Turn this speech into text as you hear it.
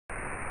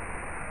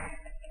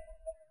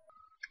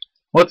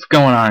What's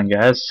going on,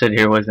 guys? Sid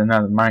here with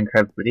another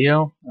Minecraft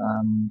video.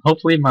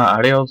 Hopefully my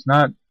audio's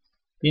not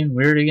being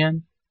weird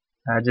again.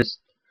 I just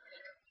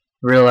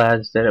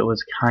realized that it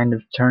was kind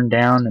of turned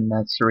down, and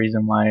that's the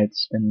reason why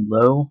it's been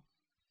low.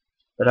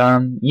 But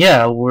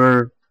yeah,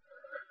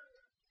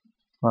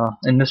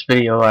 in this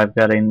video I've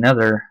got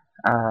another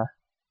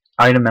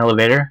item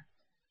elevator.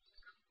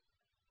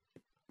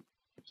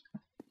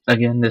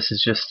 Again, this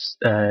is just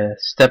a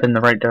step in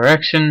the right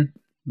direction.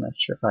 I'm not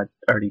sure if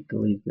I already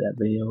deleted that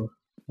video,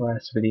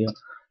 last video,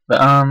 but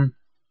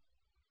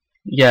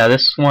yeah,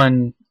 this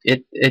one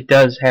it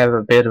does have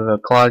a bit of a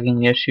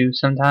clogging issue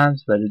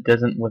sometimes, but it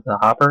doesn't with the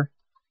hopper,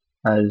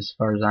 as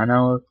far as I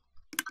know of.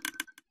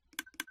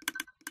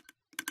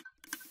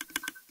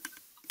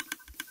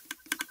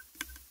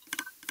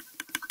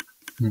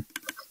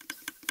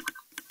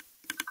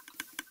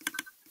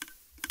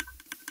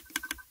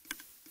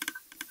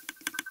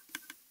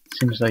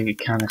 Seems like it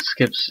kind of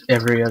skips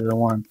every other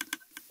one.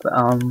 But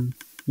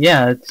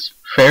yeah, it's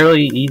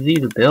fairly easy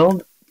to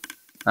build.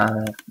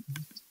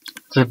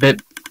 It's a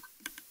bit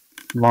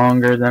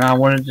longer than I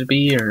wanted it to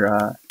be, or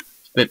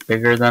it's a bit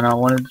bigger than I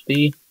wanted it to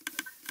be.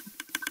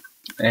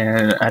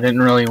 And I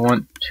didn't really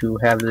want to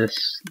have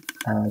this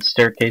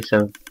staircase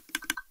of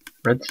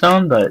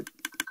redstone, but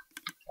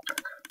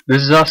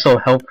this is also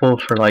helpful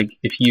for, like,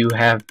 if you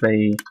have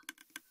a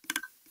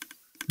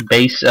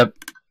base up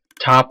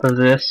top of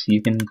this, you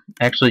can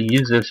actually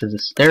use this as a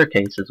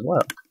staircase as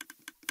well.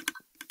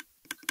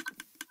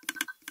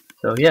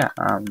 So yeah,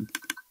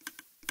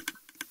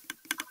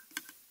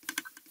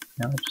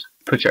 just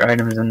put your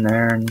items in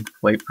there and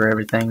wait for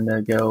everything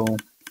to go.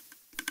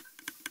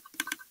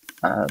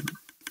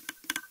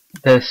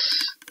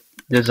 This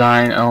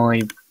design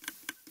only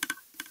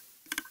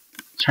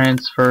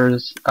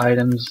transfers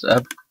items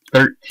up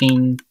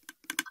 13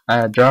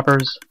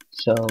 droppers,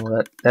 so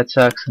that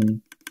sucks,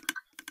 and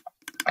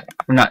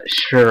I'm not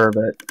sure,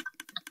 but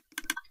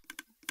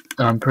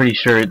I'm pretty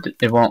sure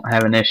it won't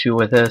have an issue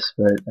with this,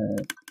 but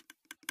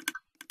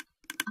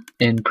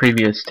in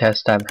previous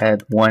tests I've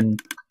had one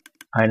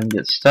item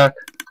get stuck.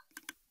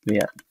 We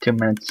got 2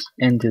 minutes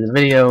into the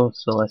video,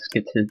 so let's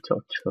get to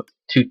the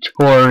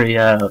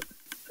tutorial.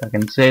 If I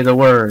can say the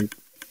word.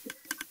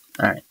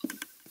 Alright.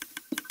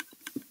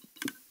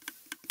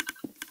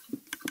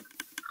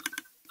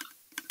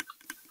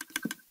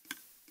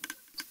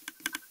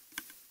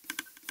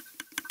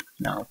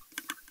 No.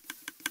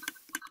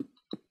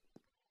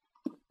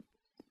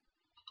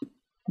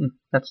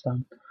 That's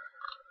done.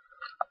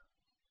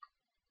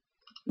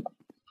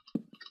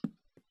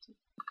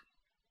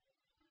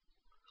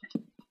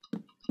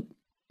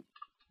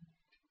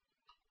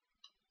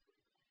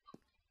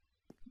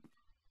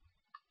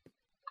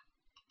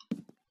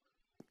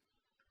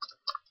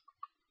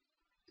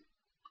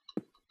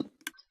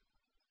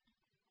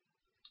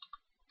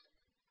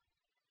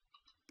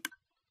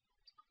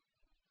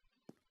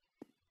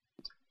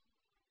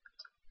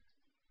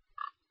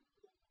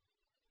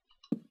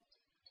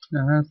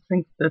 I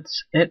think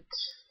that's it.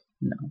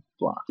 No,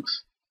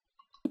 blocks.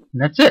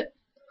 And that's it.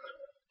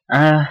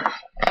 Yeah,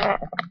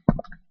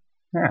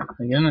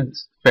 again,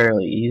 it's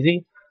fairly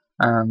easy.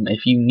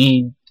 If you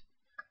need,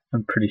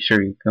 I'm pretty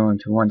sure you're going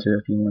to want to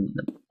if you want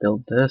to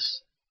build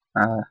this.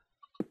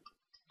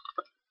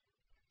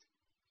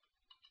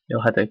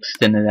 You'll have to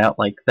extend it out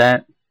like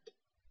that.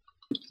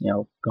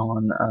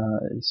 Going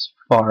as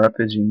far up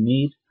as you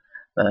need.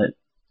 But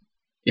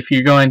if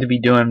you're going to be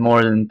doing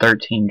more than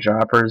 13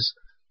 droppers,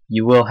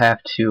 you will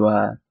have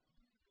to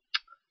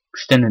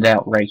extend it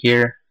out right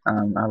here.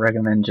 I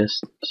recommend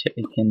just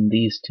taking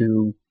these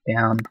two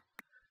down,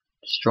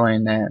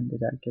 destroying that.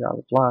 Did I get all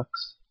the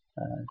blocks?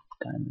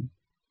 Diamond.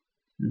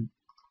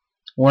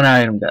 One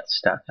item got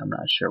stuck. I'm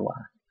not sure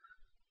why.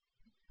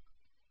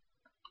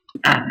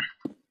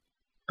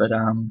 But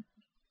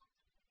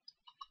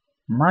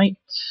might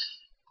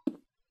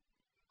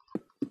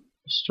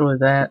destroy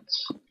that,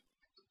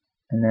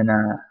 and then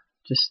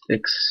just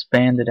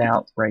expand it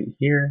out right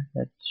here.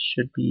 That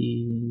should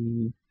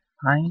be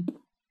fine.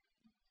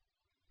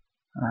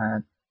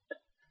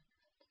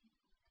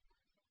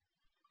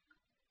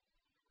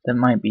 That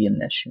might be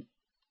an issue.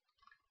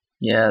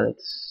 Yeah,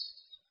 that's...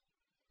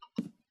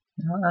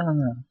 I don't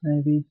know,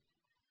 maybe.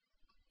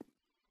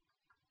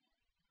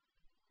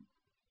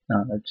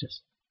 No, that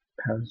just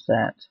powers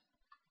that.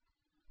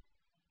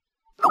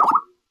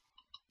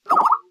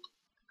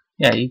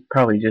 Yeah, you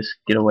probably just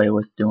get away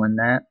with doing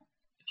that.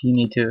 If you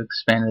need to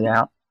expand it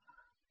out,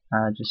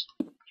 just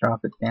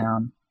drop it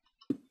down,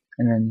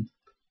 and then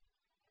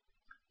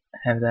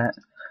have that,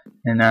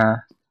 and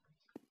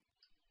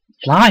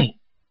fly.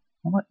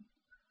 What?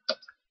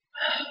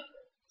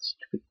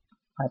 Stupid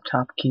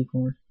laptop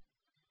keyboard.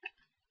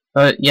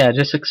 But yeah,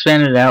 just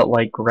expand it out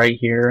like right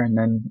here, and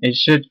then it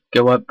should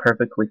go up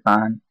perfectly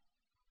fine.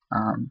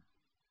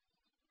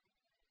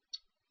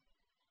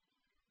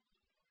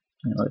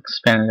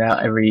 Expand it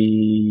out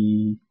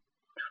every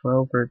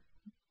 12 or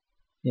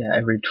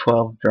every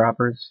 12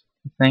 droppers,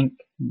 I think,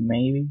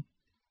 maybe.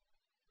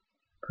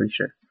 Pretty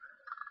sure.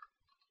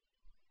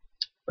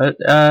 But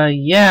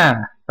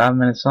yeah, 5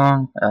 minutes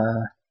long.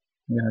 I'm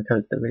gonna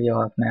cut the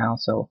video off now.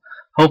 So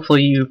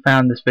hopefully you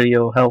found this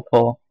video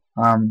helpful.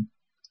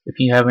 If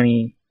you have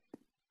any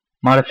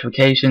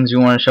modifications you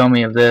want to show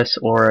me of this,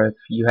 or if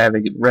you have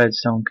a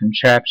redstone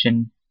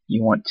contraption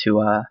you want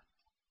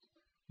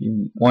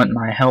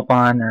my help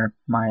on, or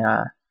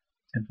my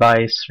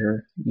advice,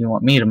 or you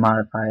want me to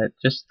modify it,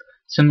 just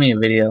send me a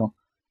video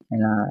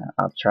and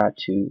I'll try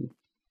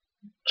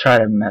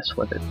to mess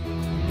with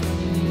it.